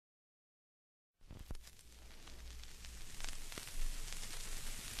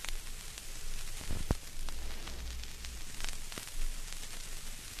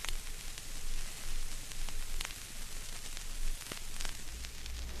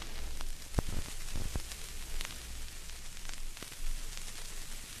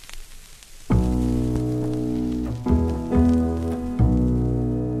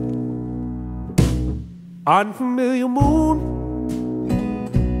unfamiliar moon.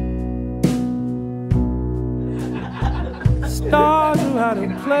 Stars are out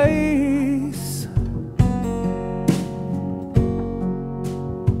of place.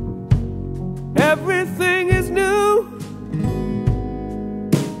 Everything is new.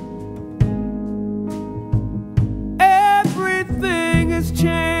 Everything is changed.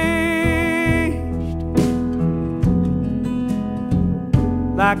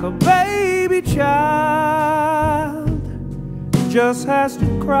 Like a baby child just has to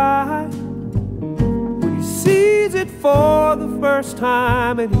cry when he sees it for the first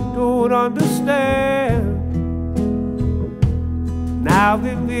time and he don't understand. Now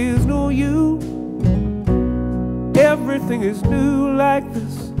that there's no you, everything is new like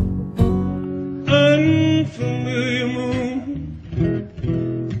this unfamiliar moon.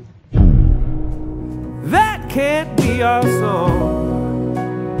 That can't be our song.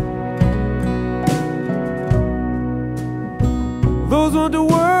 Those aren't the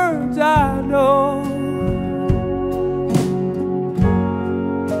words I know.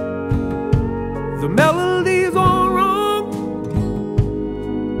 The melody's all wrong,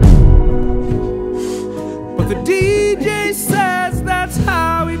 but the DJ says that's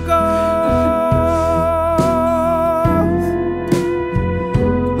how it goes.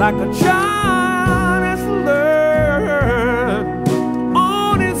 Like a child has learned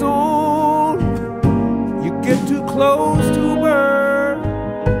on his own. You get too close to a bird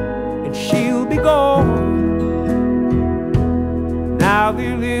and she'll be gone. Now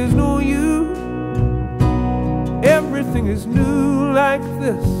there is no you. Everything is new like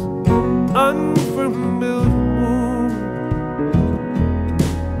this unfamiliar moon.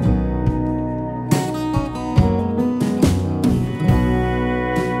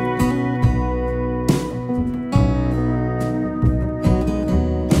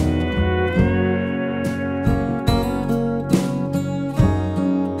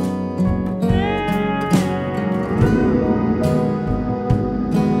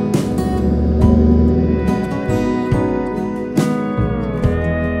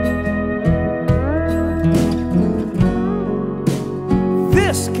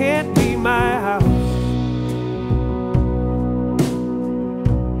 This can't be my house.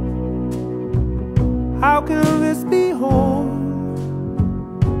 How can this be home?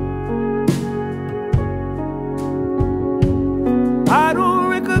 I don't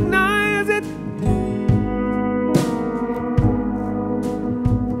recognize it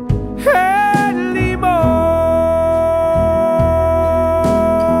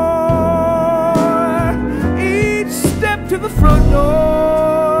anymore. Each step to the front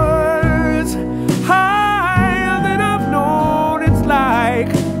door,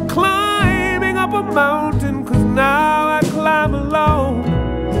 climbing up a mountain, 'cause now I climb alone.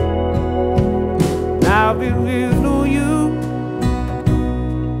 Now there is no you.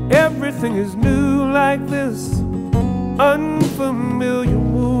 Everything is new like this unfamiliar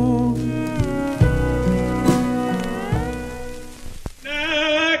moon.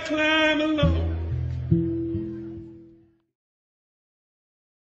 Now I climb